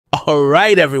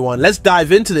Alright everyone, let's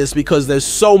dive into this because there's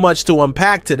so much to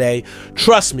unpack today.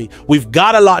 Trust me, we've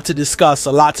got a lot to discuss,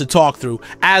 a lot to talk through,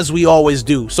 as we always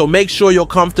do. So make sure you're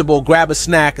comfortable, grab a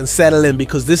snack and settle in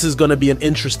because this is going to be an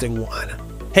interesting one.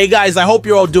 Hey guys, I hope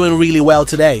you're all doing really well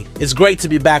today. It's great to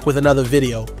be back with another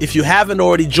video. If you haven't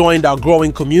already joined our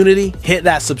growing community, hit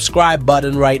that subscribe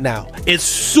button right now. It's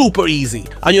super easy,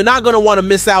 and you're not going to want to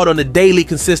miss out on the daily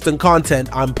consistent content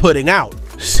I'm putting out.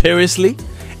 Seriously?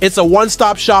 It's a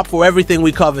one-stop shop for everything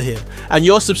we cover here, and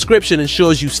your subscription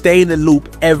ensures you stay in the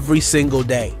loop every single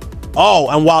day. Oh,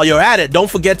 and while you're at it, don't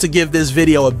forget to give this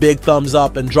video a big thumbs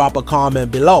up and drop a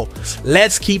comment below.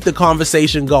 Let's keep the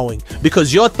conversation going,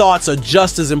 because your thoughts are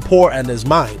just as important as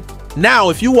mine.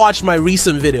 Now, if you watched my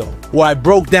recent video, where I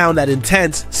broke down that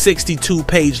intense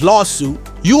 62-page lawsuit,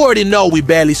 you already know we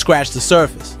barely scratched the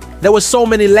surface. There were so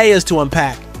many layers to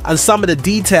unpack, and some of the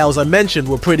details I mentioned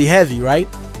were pretty heavy, right?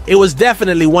 It was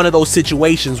definitely one of those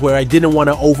situations where I didn't want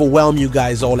to overwhelm you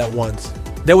guys all at once.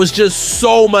 There was just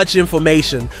so much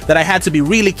information that I had to be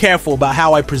really careful about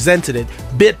how I presented it,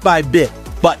 bit by bit.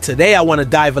 But today I want to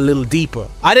dive a little deeper.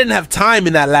 I didn't have time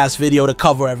in that last video to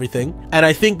cover everything, and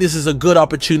I think this is a good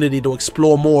opportunity to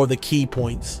explore more of the key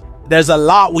points. There's a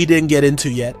lot we didn't get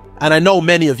into yet, and I know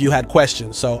many of you had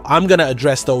questions, so I'm gonna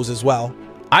address those as well.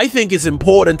 I think it's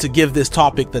important to give this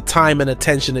topic the time and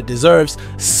attention it deserves,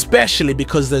 especially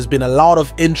because there's been a lot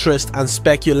of interest and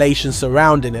speculation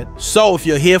surrounding it. So if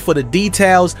you're here for the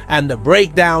details and the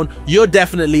breakdown, you're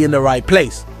definitely in the right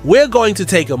place. We're going to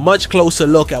take a much closer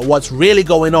look at what's really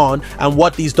going on and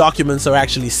what these documents are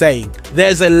actually saying.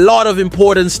 There's a lot of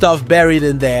important stuff buried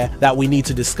in there that we need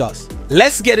to discuss.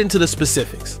 Let's get into the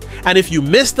specifics. And if you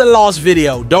missed the last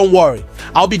video, don't worry.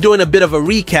 I'll be doing a bit of a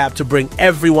recap to bring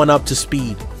everyone up to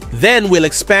speed. Then we'll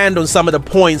expand on some of the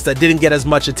points that didn't get as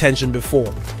much attention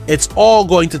before. It's all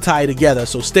going to tie together,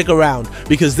 so stick around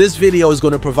because this video is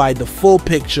going to provide the full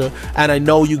picture, and I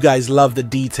know you guys love the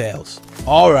details.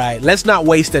 Alright, let's not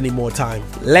waste any more time.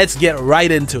 Let's get right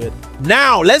into it.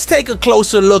 Now, let's take a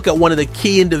closer look at one of the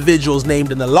key individuals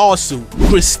named in the lawsuit,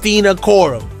 Kristina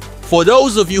Khorram. For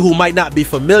those of you who might not be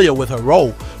familiar with her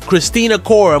role, Kristina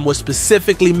Khorram was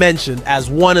specifically mentioned as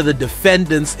one of the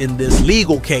defendants in this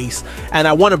legal case, and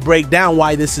I want to break down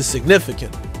why this is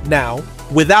significant. Now,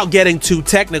 without getting too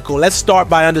technical, let's start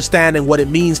by understanding what it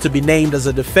means to be named as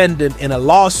a defendant in a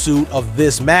lawsuit of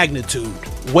this magnitude.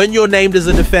 When you're named as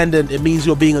a defendant, it means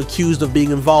you're being accused of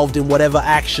being involved in whatever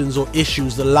actions or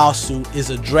issues the lawsuit is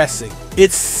addressing.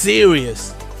 It's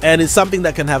serious, and it's something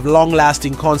that can have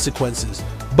long-lasting consequences,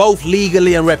 both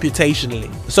legally and reputationally.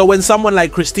 So when someone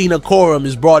like Kristina Khorram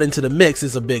is brought into the mix,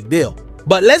 it's a big deal.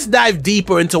 But let's dive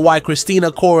deeper into why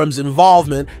Kristina Khorram's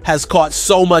involvement has caught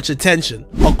so much attention.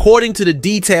 According to the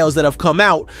details that have come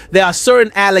out, there are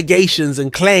certain allegations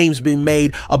and claims being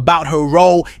made about her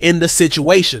role in the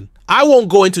situation. I won't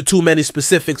go into too many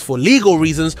specifics for legal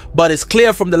reasons, but it's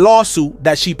clear from the lawsuit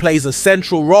that she plays a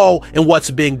central role in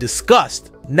what's being discussed.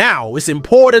 Now, it's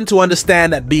important to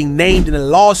understand that being named in a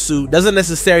lawsuit doesn't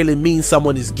necessarily mean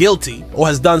someone is guilty or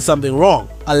has done something wrong.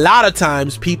 A lot of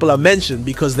times, people are mentioned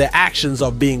because their actions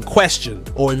are being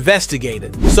questioned or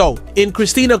investigated. So, in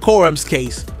Kristina Khorram's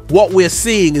case, what we're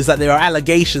seeing is that there are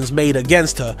allegations made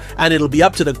against her, and it'll be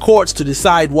up to the courts to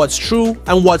decide what's true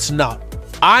and what's not.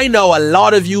 I know a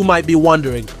lot of you might be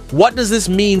wondering, what does this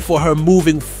mean for her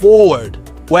moving forward?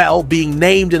 Well, being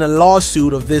named in a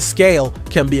lawsuit of this scale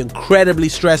can be incredibly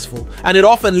stressful, and it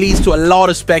often leads to a lot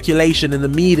of speculation in the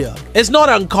media. It's not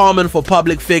uncommon for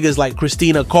public figures like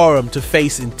Kristina Khorram to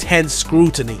face intense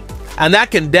scrutiny, and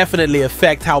that can definitely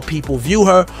affect how people view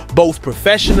her, both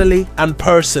professionally and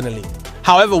personally.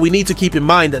 However, we need to keep in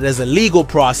mind that there's a legal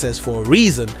process for a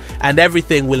reason, and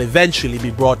everything will eventually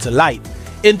be brought to light.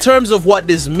 In terms of what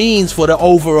this means for the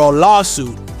overall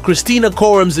lawsuit, Kristina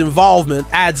Khorram's involvement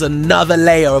adds another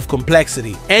layer of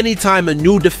complexity. Anytime a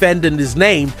new defendant is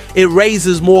named, it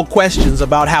raises more questions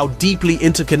about how deeply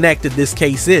interconnected this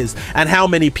case is and how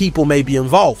many people may be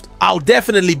involved. I'll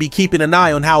definitely be keeping an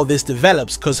eye on how this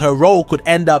develops because her role could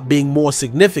end up being more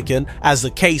significant as the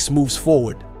case moves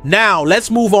forward. Now, let's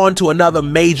move on to another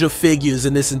major figures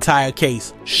in this entire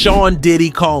case, Diddy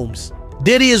Combs.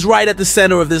 Diddy is right at the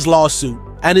center of this lawsuit,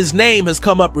 and his name has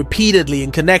come up repeatedly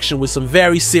in connection with some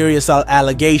very serious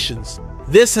allegations.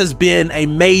 This has been a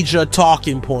major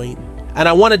talking point, and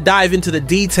I want to dive into the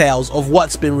details of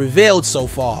what's been revealed so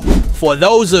far. For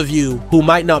those of you who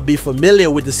might not be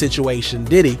familiar with the situation,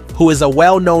 Diddy, who is a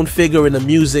well-known figure in the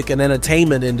music and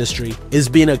entertainment industry, is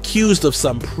being accused of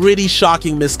some pretty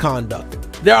shocking misconduct.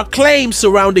 There are claims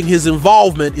surrounding his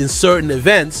involvement in certain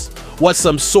events, what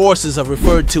some sources have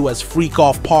referred to as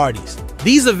freak-off parties.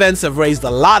 These events have raised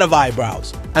a lot of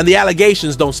eyebrows, and the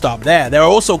allegations don't stop there. There are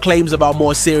also claims about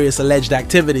more serious alleged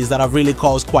activities that have really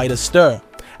caused quite a stir.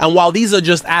 And while these are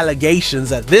just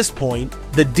allegations at this point,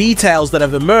 the details that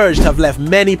have emerged have left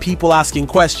many people asking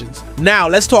questions. Now,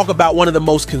 let's talk about one of the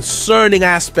most concerning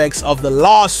aspects of the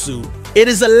lawsuit. It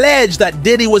is alleged that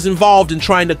Diddy was involved in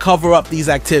trying to cover up these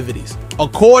activities.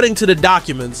 According to the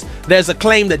documents, there's a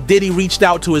claim that Diddy reached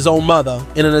out to his own mother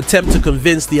in an attempt to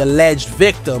convince the alleged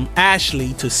victim,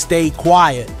 Ashley, to stay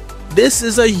quiet. This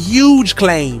is a huge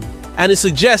claim, and it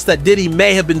suggests that Diddy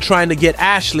may have been trying to get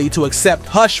Ashley to accept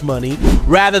hush money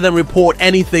rather than report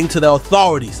anything to the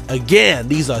authorities. Again,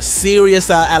 these are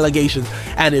serious allegations,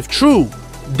 and if true,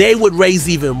 they would raise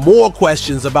even more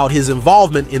questions about his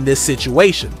involvement in this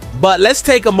situation. But let's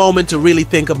take a moment to really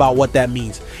think about what that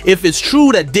means. If it's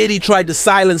true that Diddy tried to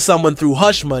silence someone through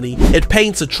hush money, it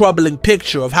paints a troubling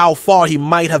picture of how far he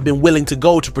might have been willing to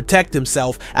go to protect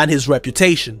himself and his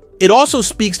reputation. It also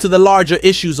speaks to the larger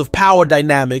issues of power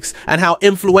dynamics and how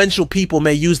influential people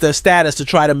may use their status to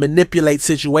try to manipulate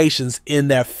situations in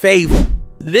their favor.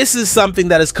 This is something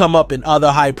that has come up in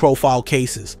other high-profile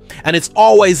cases, and it's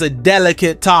always a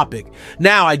delicate topic.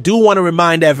 Now, I do want to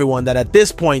remind everyone that at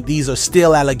this point, these are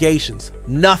still allegations.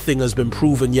 Nothing has been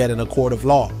proven yet in a court of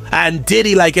law. And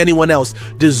Diddy, like anyone else,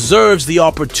 deserves the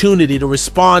opportunity to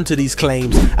respond to these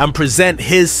claims and present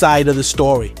his side of the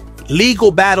story.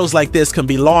 Legal battles like this can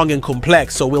be long and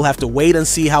complex, so we'll have to wait and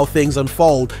see how things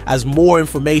unfold as more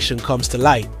information comes to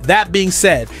light. That being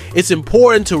said, it's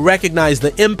important to recognize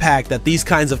the impact that these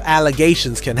kinds of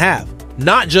allegations can have,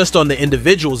 not just on the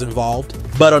individuals involved,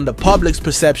 but on the public's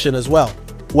perception as well.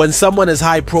 When someone as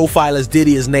high profile as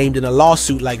Diddy is named in a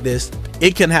lawsuit like this,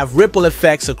 it can have ripple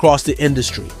effects across the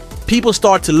industry. People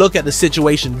start to look at the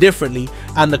situation differently,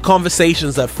 and the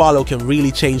conversations that follow can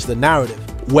really change the narrative.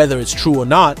 Whether it's true or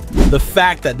not, the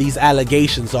fact that these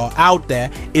allegations are out there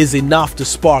is enough to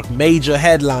spark major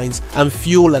headlines and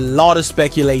fuel a lot of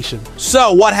speculation.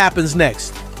 So what happens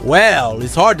next? Well,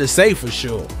 it's hard to say for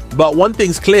sure. But one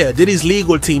thing's clear, Diddy's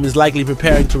legal team is likely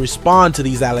preparing to respond to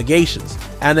these allegations,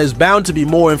 and there's bound to be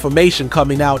more information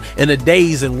coming out in the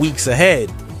days and weeks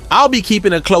ahead. I'll be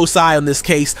keeping a close eye on this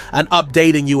case and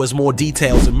updating you as more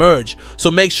details emerge,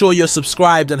 so make sure you're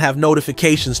subscribed and have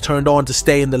notifications turned on to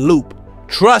stay in the loop.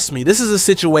 Trust me, this is a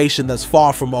situation that's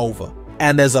far from over,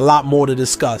 and there's a lot more to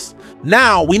discuss.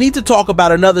 Now, we need to talk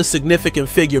about another significant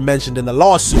figure mentioned in the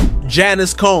lawsuit,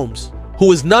 Janice Combs,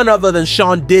 who is none other than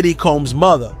Sean Diddy Combs'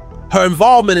 mother. Her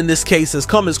involvement in this case has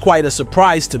come as quite a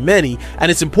surprise to many,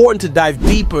 and it's important to dive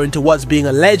deeper into what's being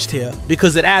alleged here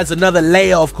because it adds another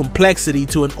layer of complexity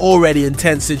to an already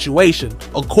intense situation.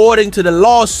 According to the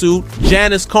lawsuit,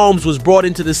 Janice Combs was brought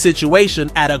into the situation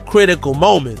at a critical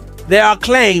moment. There are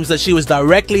claims that she was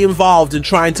directly involved in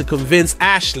trying to convince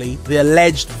Ashley, the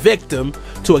alleged victim,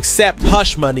 to accept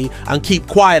hush money and keep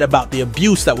quiet about the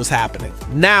abuse that was happening.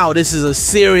 Now, this is a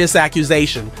serious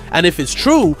accusation, and if it's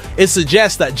true, it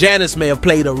suggests that Janice may have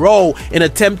played a role in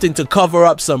attempting to cover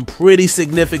up some pretty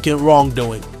significant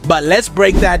wrongdoing. But let's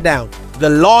break that down. The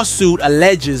lawsuit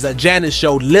alleges that Janice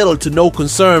showed little to no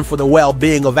concern for the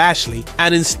well-being of Ashley,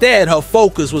 and instead her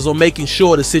focus was on making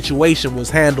sure the situation was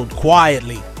handled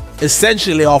quietly,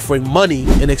 essentially offering money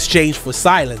in exchange for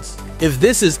silence. If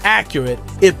this is accurate,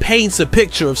 it paints a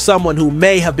picture of someone who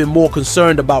may have been more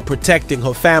concerned about protecting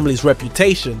her family's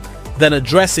reputation than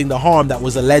addressing the harm that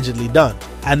was allegedly done.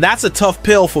 And that's a tough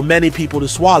pill for many people to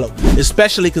swallow,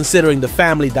 especially considering the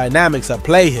family dynamics at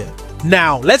play here.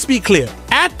 Now, let's be clear.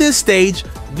 At this stage,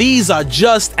 these are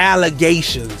just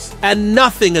allegations, and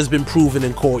nothing has been proven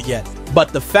in court yet.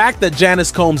 But the fact that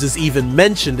Janice Combs is even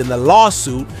mentioned in the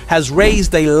lawsuit has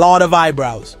raised a lot of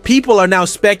eyebrows. People are now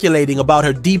speculating about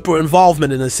her deeper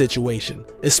involvement in the situation,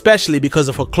 especially because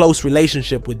of her close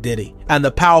relationship with Diddy and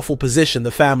the powerful position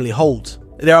the family holds.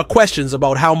 There are questions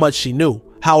about how much she knew,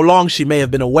 how long she may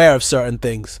have been aware of certain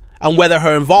things, and whether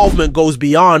her involvement goes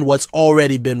beyond what's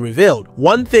already been revealed.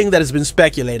 One thing that has been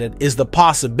speculated is the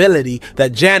possibility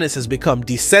that Janice has become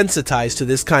desensitized to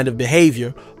this kind of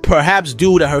behavior, perhaps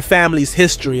due to her family's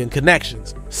history and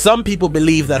connections. Some people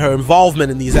believe that her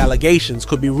involvement in these allegations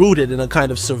could be rooted in a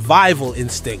kind of survival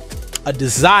instinct, a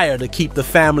desire to keep the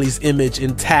family's image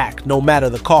intact no matter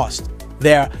the cost.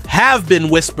 There have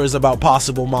been whispers about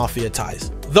possible mafia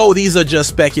ties, though these are just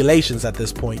speculations at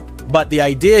this point. But the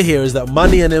idea here is that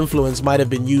money and influence might have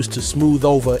been used to smooth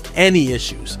over any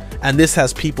issues, and this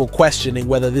has people questioning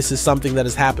whether this is something that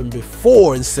has happened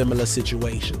before in similar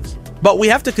situations. But we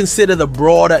have to consider the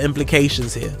broader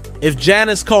implications here. If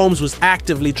Janice Combs was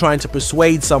actively trying to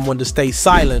persuade someone to stay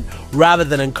silent rather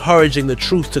than encouraging the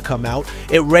truth to come out,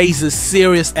 it raises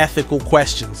serious ethical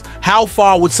questions. How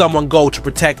far would someone go to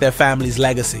protect their family's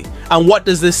legacy? And what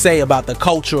does this say about the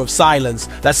culture of silence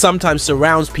that sometimes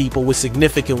surrounds people with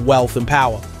significant wealth and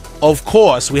power? Of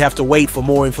course, we have to wait for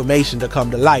more information to come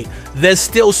to light. There's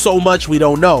still so much we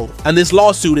don't know, and this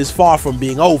lawsuit is far from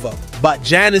being over. But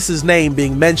Janice's name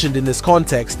being mentioned in this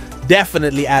context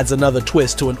definitely adds another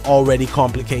twist to an already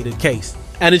complicated case.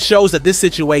 And it shows that this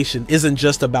situation isn't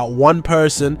just about one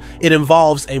person, it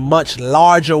involves a much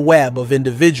larger web of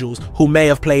individuals who may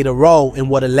have played a role in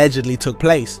what allegedly took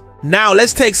place. Now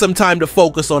let's take some time to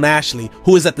focus on Ashley,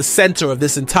 who is at the center of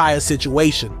this entire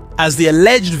situation. As the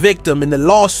alleged victim in the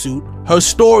lawsuit, her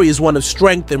story is one of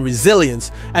strength and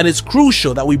resilience, and it's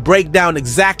crucial that we break down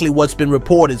exactly what's been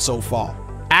reported so far.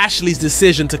 Ashley's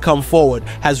decision to come forward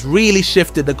has really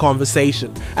shifted the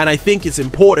conversation, and I think it's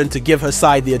important to give her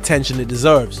side the attention it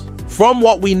deserves. From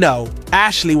what we know,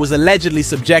 Ashley was allegedly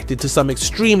subjected to some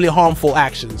extremely harmful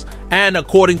actions, and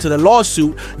according to the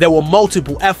lawsuit, there were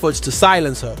multiple efforts to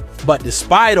silence her. But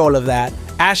despite all of that,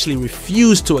 Ashley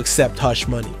refused to accept hush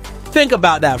money. Think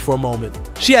about that for a moment.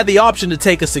 She had the option to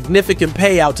take a significant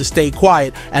payout to stay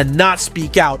quiet and not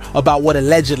speak out about what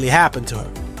allegedly happened to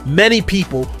her. Many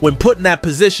people, when put in that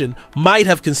position, might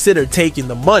have considered taking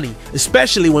the money,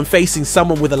 especially when facing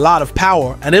someone with a lot of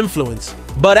power and influence.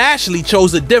 But Ashley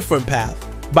chose a different path.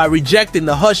 By rejecting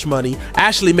the hush money,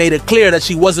 Ashley made it clear that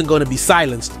she wasn't going to be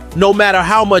silenced, no matter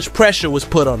how much pressure was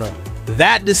put on her.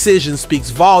 That decision speaks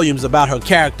volumes about her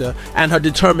character and her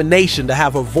determination to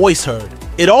have her voice heard.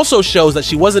 It also shows that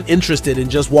she wasn't interested in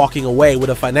just walking away with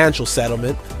a financial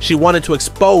settlement. She wanted to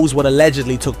expose what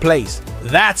allegedly took place.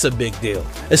 That's a big deal,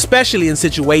 especially in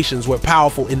situations where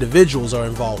powerful individuals are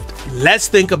involved. Let's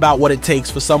think about what it takes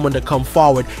for someone to come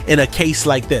forward in a case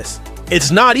like this.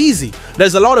 It's not easy.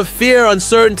 There's a lot of fear,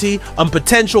 uncertainty, and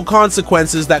potential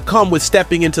consequences that come with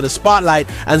stepping into the spotlight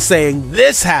and saying,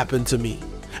 "This happened to me."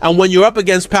 And when you're up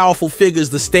against powerful figures,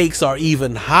 the stakes are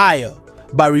even higher.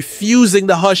 By refusing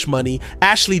the hush money,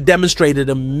 Ashley demonstrated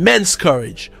immense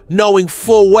courage, knowing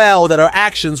full well that her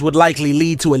actions would likely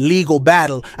lead to a legal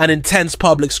battle and intense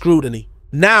public scrutiny.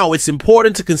 Now, it's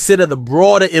important to consider the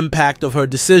broader impact of her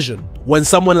decision. When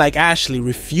someone like Ashley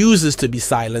refuses to be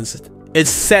silenced, it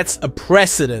sets a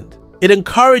precedent. It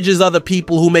encourages other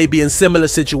people who may be in similar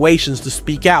situations to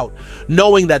speak out,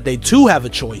 knowing that they too have a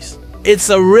choice. It's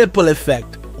a ripple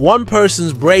effect. One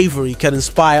person's bravery can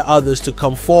inspire others to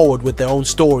come forward with their own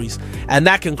stories, and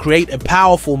that can create a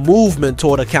powerful movement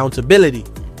toward accountability.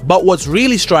 But what's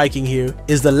really striking here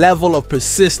is the level of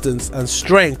persistence and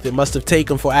strength it must have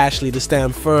taken for Ashley to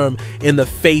stand firm in the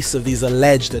face of these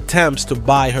alleged attempts to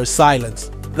buy her silence.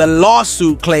 The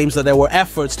lawsuit claims that there were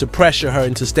efforts to pressure her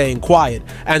into staying quiet,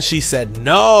 and she said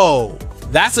no.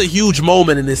 That's a huge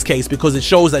moment in this case because it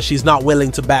shows that she's not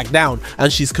willing to back down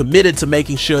and she's committed to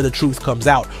making sure the truth comes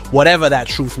out, whatever that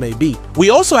truth may be. We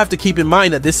also have to keep in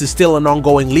mind that this is still an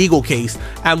ongoing legal case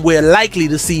and we're likely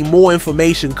to see more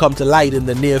information come to light in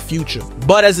the near future.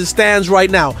 But as it stands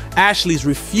right now, Ashley's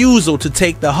refusal to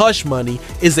take the hush money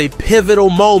is a pivotal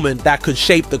moment that could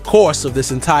shape the course of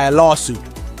this entire lawsuit.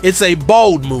 It's a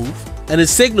bold move, and it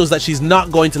signals that she's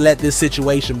not going to let this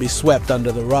situation be swept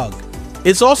under the rug.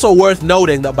 It's also worth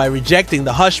noting that by rejecting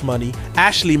the hush money,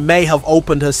 Ashley may have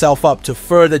opened herself up to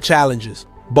further challenges,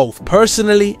 both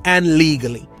personally and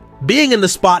legally. Being in the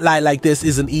spotlight like this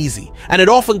isn't easy, and it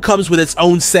often comes with its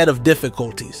own set of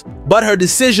difficulties. But her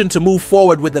decision to move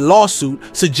forward with the lawsuit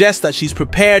suggests that she's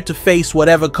prepared to face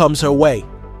whatever comes her way.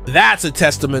 That's a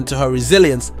testament to her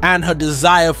resilience and her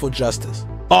desire for justice.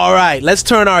 Alright, let's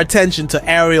turn our attention to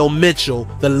Ariel Mitchell,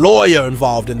 the lawyer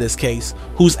involved in this case,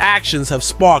 whose actions have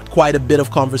sparked quite a bit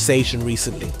of conversation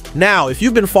recently. Now, if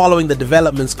you've been following the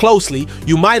developments closely,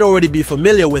 you might already be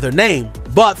familiar with her name.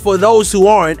 But for those who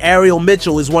aren't, Ariel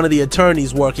Mitchell is one of the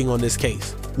attorneys working on this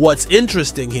case. What's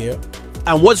interesting here,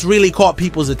 and what's really caught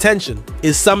people's attention,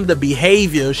 is some of the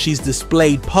behavior she's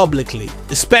displayed publicly,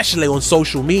 especially on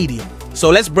social media. So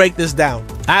let's break this down.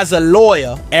 As a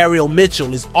lawyer, Ariel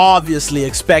Mitchell is obviously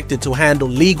expected to handle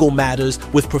legal matters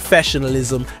with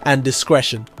professionalism and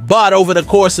discretion. But over the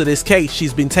course of this case,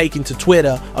 she's been taking to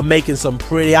Twitter and making some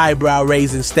pretty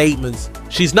eyebrow-raising statements.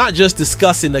 She's not just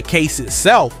discussing the case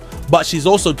itself, but she's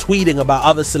also tweeting about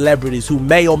other celebrities who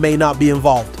may or may not be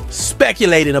involved,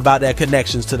 speculating about their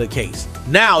connections to the case.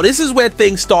 Now, this is where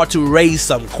things start to raise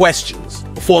some questions.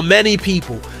 For many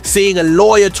people, seeing a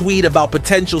lawyer tweet about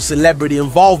potential celebrity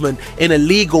involvement in a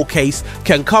legal case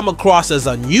can come across as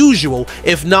unusual,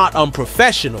 if not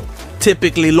unprofessional.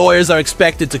 Typically, lawyers are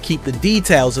expected to keep the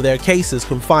details of their cases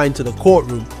confined to the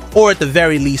courtroom, or at the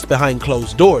very least behind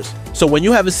closed doors. So when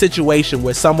you have a situation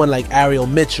where someone like Ariel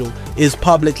Mitchell is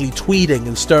publicly tweeting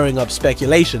and stirring up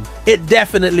speculation, it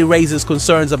definitely raises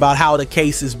concerns about how the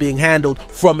case is being handled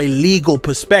from a legal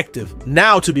perspective.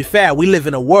 Now, to be fair, we live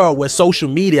in a world where social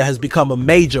media has become a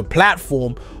major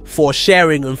platform for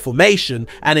sharing information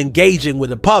and engaging with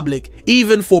the public,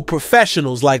 even for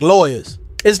professionals like lawyers.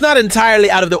 It's not entirely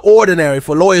out of the ordinary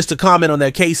for lawyers to comment on their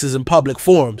cases in public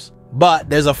forums. But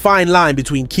there's a fine line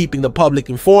between keeping the public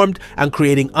informed and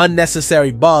creating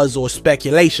unnecessary buzz or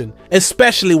speculation,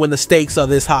 especially when the stakes are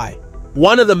this high.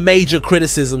 One of the major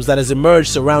criticisms that has emerged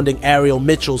surrounding Ariel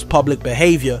Mitchell's public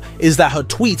behavior is that her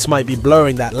tweets might be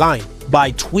blurring that line.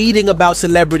 By tweeting about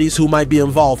celebrities who might be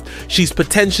involved, she's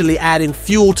potentially adding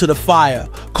fuel to the fire,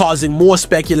 causing more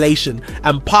speculation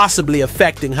and possibly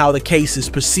affecting how the case is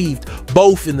perceived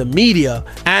both in the media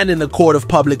and in the court of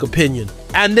public opinion.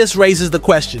 And this raises the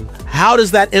question, how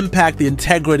does that impact the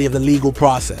integrity of the legal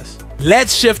process?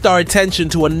 Let's shift our attention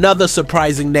to another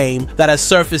surprising name that has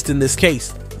surfaced in this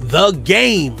case: The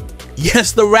Game.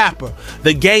 Yes, the rapper.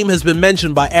 The Game has been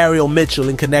mentioned by Ariel Mitchell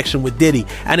in connection with Diddy,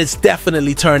 and it's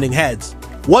definitely turning heads.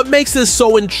 What makes this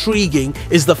so intriguing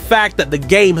is the fact that The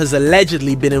Game has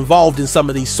allegedly been involved in some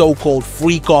of these so-called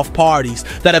freak-off parties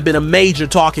that have been a major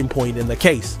talking point in the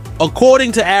case.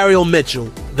 According to Ariel Mitchell,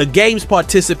 The Game's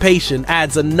participation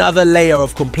adds another layer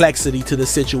of complexity to the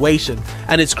situation,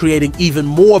 and it's creating even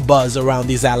more buzz around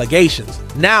these allegations.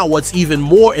 Now, what's even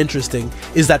more interesting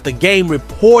is that The Game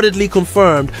reportedly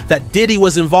confirmed that Diddy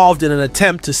was involved in an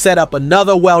attempt to set up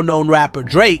another well-known rapper,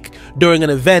 Drake, during an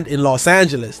event in Los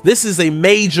Angeles. This is a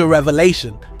major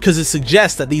revelation because it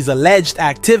suggests that these alleged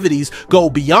activities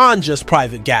go beyond just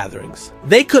private gatherings.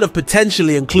 They could have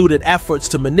potentially included efforts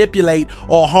to manipulate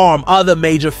or harm other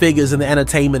major figures in the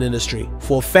entertainment industry.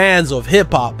 For fans of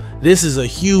hip-hop, this is a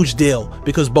huge deal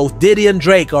because both Diddy and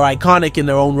Drake are iconic in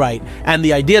their own right, and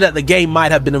the idea that The Game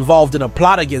might have been involved in a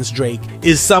plot against Drake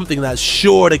is something that's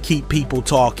sure to keep people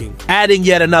talking. Adding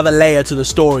yet another layer to the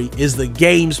story is The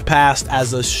Game's past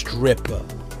as a stripper.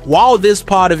 While this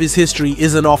part of his history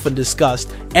isn't often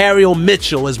discussed, Ariel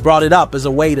Mitchell has brought it up as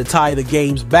a way to tie The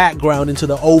Game's background into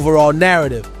the overall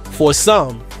narrative. For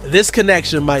some, this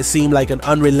connection might seem like an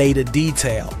unrelated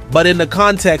detail, but in the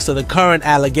context of the current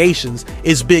allegations,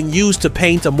 it's being used to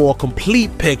paint a more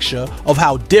complete picture of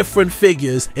how different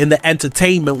figures in the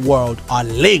entertainment world are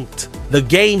linked. The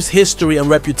Game's history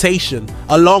and reputation,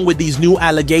 along with these new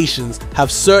allegations,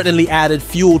 have certainly added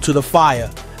fuel to the fire,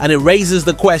 and it raises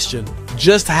the question,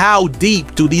 just how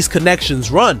deep do these connections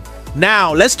run?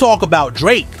 Now, let's talk about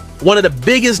Drake, one of the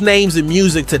biggest names in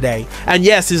music today, and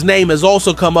yes, his name has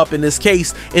also come up in this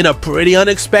case in a pretty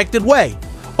unexpected way.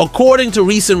 According to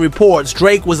recent reports,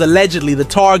 Drake was allegedly the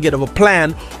target of a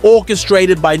plan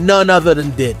orchestrated by none other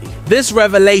than Diddy. This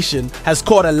revelation has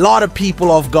caught a lot of people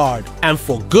off guard, and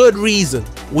for good reason.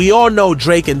 We all know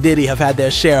Drake and Diddy have had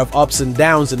their share of ups and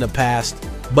downs in the past,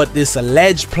 but this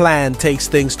alleged plan takes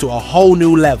things to a whole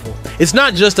new level. It's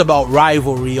not just about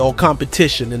rivalry or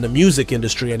competition in the music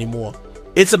industry anymore.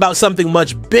 It's about something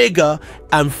much bigger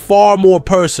and far more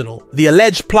personal. The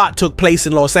alleged plot took place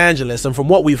in Los Angeles, and from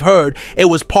what we've heard, it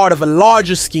was part of a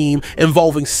larger scheme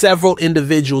involving several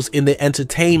individuals in the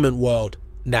entertainment world.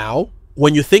 Now,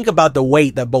 when you think about the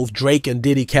weight that both Drake and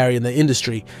Diddy carry in the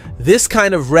industry, this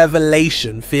kind of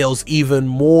revelation feels even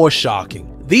more shocking.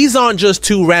 These aren't just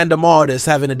two random artists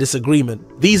having a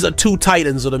disagreement. These are two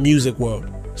titans of the music world.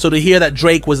 So to hear that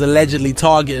Drake was allegedly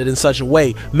targeted in such a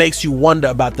way makes you wonder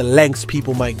about the lengths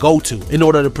people might go to in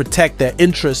order to protect their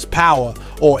interests, power,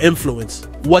 or influence.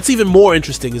 What's even more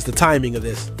interesting is the timing of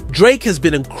this. Drake has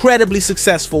been incredibly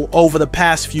successful over the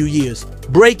past few years,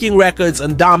 breaking records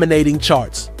and dominating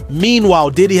charts.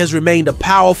 Meanwhile, Diddy has remained a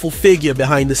powerful figure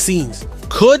behind the scenes.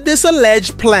 Could this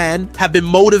alleged plan have been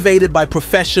motivated by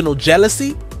professional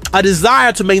jealousy, a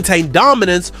desire to maintain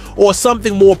dominance, or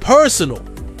something more personal?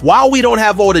 While we don't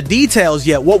have all the details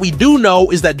yet, what we do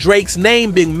know is that Drake's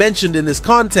name being mentioned in this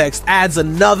context adds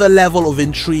another level of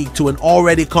intrigue to an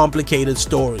already complicated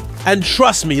story. And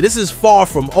trust me, this is far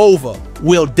from over.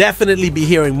 We'll definitely be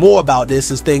hearing more about this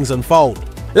as things unfold.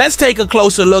 Let's take a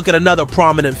closer look at another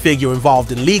prominent figure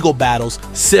involved in legal battles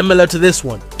similar to this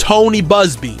one, Tony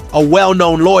Busby, a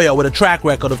well-known lawyer with a track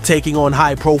record of taking on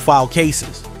high-profile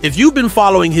cases. If you've been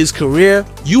following his career,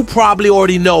 you probably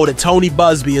already know that Tony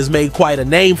Busby has made quite a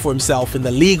name for himself in the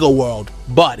legal world,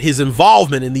 but his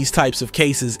involvement in these types of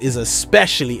cases is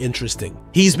especially interesting.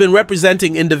 He's been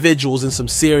representing individuals in some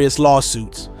serious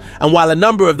lawsuits, and while a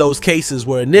number of those cases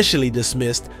were initially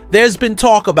dismissed, there's been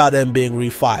talk about them being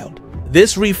refiled.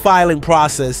 This refiling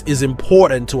process is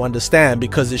important to understand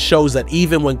because it shows that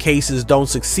even when cases don't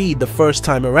succeed the first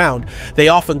time around, they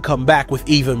often come back with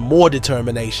even more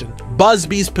determination.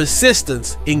 Busby's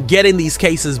persistence in getting these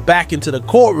cases back into the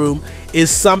courtroom is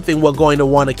something we're going to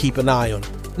want to keep an eye on.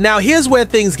 Now here's where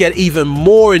things get even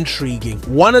more intriguing.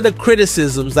 One of the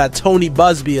criticisms that Tony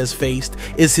Busby has faced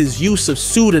is his use of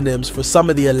pseudonyms for some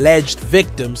of the alleged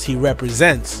victims he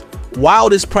represents. While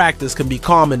this practice can be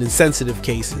common in sensitive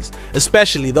cases,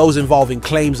 especially those involving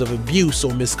claims of abuse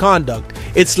or misconduct,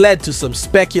 it's led to some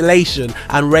speculation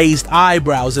and raised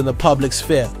eyebrows in the public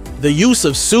sphere. The use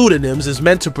of pseudonyms is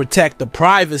meant to protect the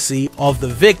privacy of the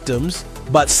victims,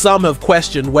 but some have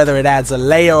questioned whether it adds a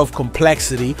layer of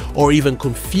complexity or even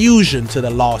confusion to the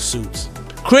lawsuits.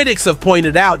 Critics have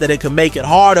pointed out that it can make it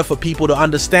harder for people to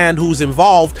understand who's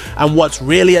involved and what's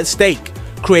really at stake,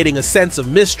 creating a sense of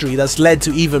mystery that's led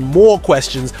to even more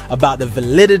questions about the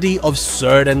validity of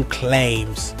certain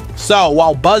claims. So,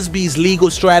 while Busby's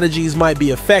legal strategies might be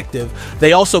effective,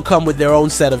 they also come with their own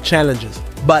set of challenges.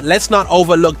 But let's not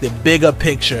overlook the bigger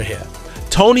picture here.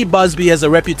 Tony Busby has a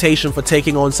reputation for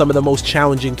taking on some of the most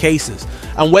challenging cases,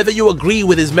 and whether you agree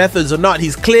with his methods or not,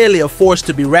 he's clearly a force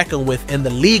to be reckoned with in the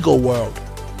legal world.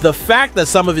 The fact that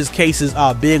some of his cases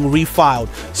are being refiled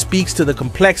speaks to the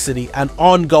complexity and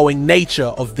ongoing nature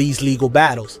of these legal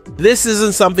battles. This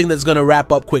isn't something that's going to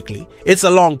wrap up quickly. It's a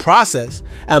long process,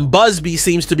 and Busby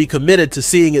seems to be committed to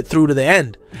seeing it through to the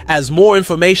end. As more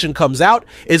information comes out,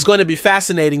 it's going to be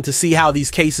fascinating to see how these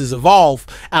cases evolve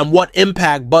and what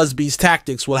impact Busby's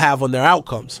tactics will have on their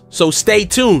outcomes. So stay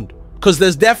tuned, because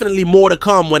there's definitely more to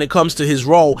come when it comes to his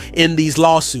role in these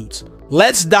lawsuits.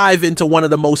 Let's dive into one of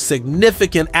the most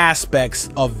significant aspects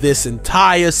of this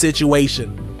entire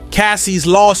situation, Cassie's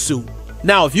lawsuit.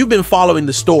 Now, if you've been following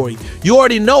the story, you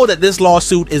already know that this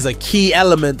lawsuit is a key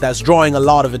element that's drawing a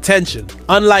lot of attention.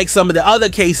 Unlike some of the other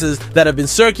cases that have been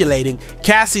circulating,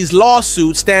 Cassie's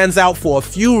lawsuit stands out for a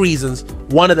few reasons,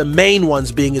 one of the main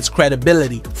ones being its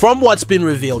credibility. From what's been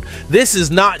revealed, this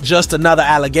is not just another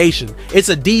allegation. It's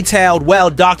a detailed,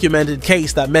 well-documented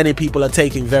case that many people are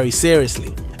taking very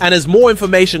seriously. And as more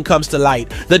information comes to light,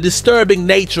 the disturbing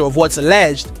nature of what's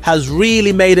alleged has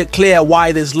really made it clear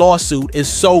why this lawsuit is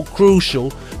so crucial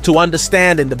to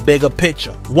understanding the bigger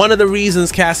picture. One of the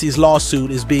reasons Cassie's lawsuit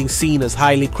is being seen as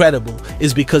highly credible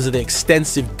is because of the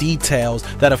extensive details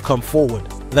that have come forward.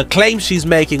 The claims she's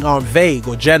making aren't vague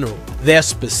or general, they're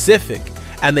specific,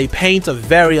 and they paint a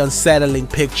very unsettling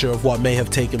picture of what may have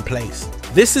taken place.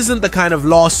 This isn't the kind of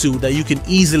lawsuit that you can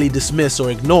easily dismiss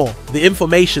or ignore. The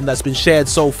information that's been shared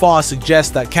so far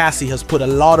suggests that Cassie has put a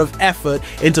lot of effort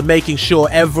into making sure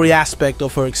every aspect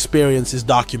of her experience is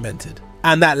documented.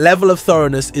 And that level of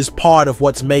thoroughness is part of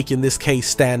what's making this case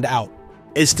stand out.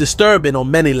 It's disturbing on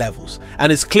many levels,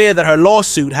 and it's clear that her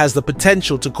lawsuit has the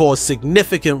potential to cause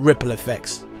significant ripple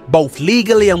effects, both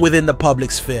legally and within the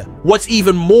public sphere. What's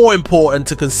even more important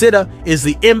to consider is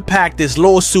the impact this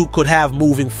lawsuit could have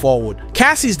moving forward.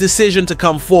 Cassie's decision to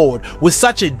come forward with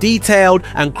such a detailed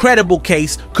and credible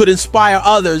case could inspire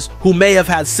others who may have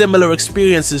had similar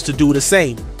experiences to do the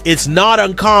same. It's not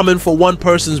uncommon for one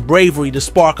person's bravery to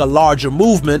spark a larger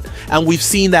movement, and we've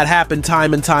seen that happen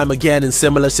time and time again in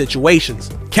similar situations.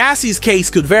 Cassie's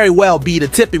case could very well be the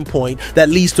tipping point that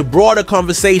leads to broader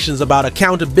conversations about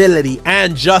accountability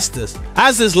and justice.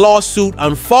 As this lawsuit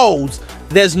unfolds,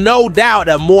 there's no doubt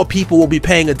that more people will be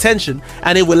paying attention,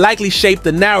 and it will likely shape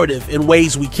the narrative in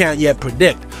ways we can't yet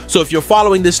predict. So if you're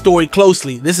following this story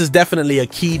closely, this is definitely a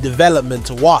key development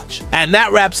to watch. And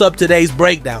that wraps up today's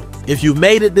breakdown. If you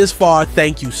made it this far,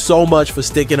 thank you so much for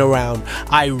sticking around.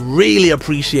 I really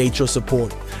appreciate your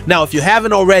support. Now, if you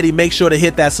haven't already, make sure to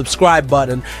hit that subscribe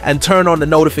button and turn on the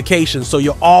notifications so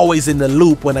you're always in the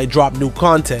loop when I drop new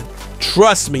content.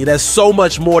 Trust me, there's so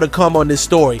much more to come on this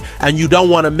story, and you don't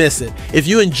want to miss it. If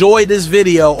you enjoyed this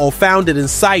video or found it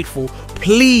insightful,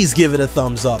 please give it a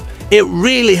thumbs up. It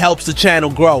really helps the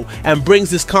channel grow and brings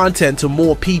this content to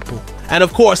more people. And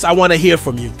of course, I want to hear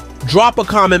from you. Drop a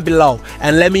comment below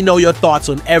and let me know your thoughts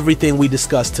on everything we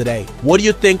discussed today. What do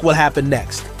you think will happen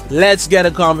next? Let's get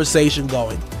a conversation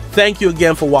going. Thank you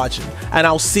again for watching, and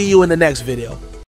I'll see you in the next video.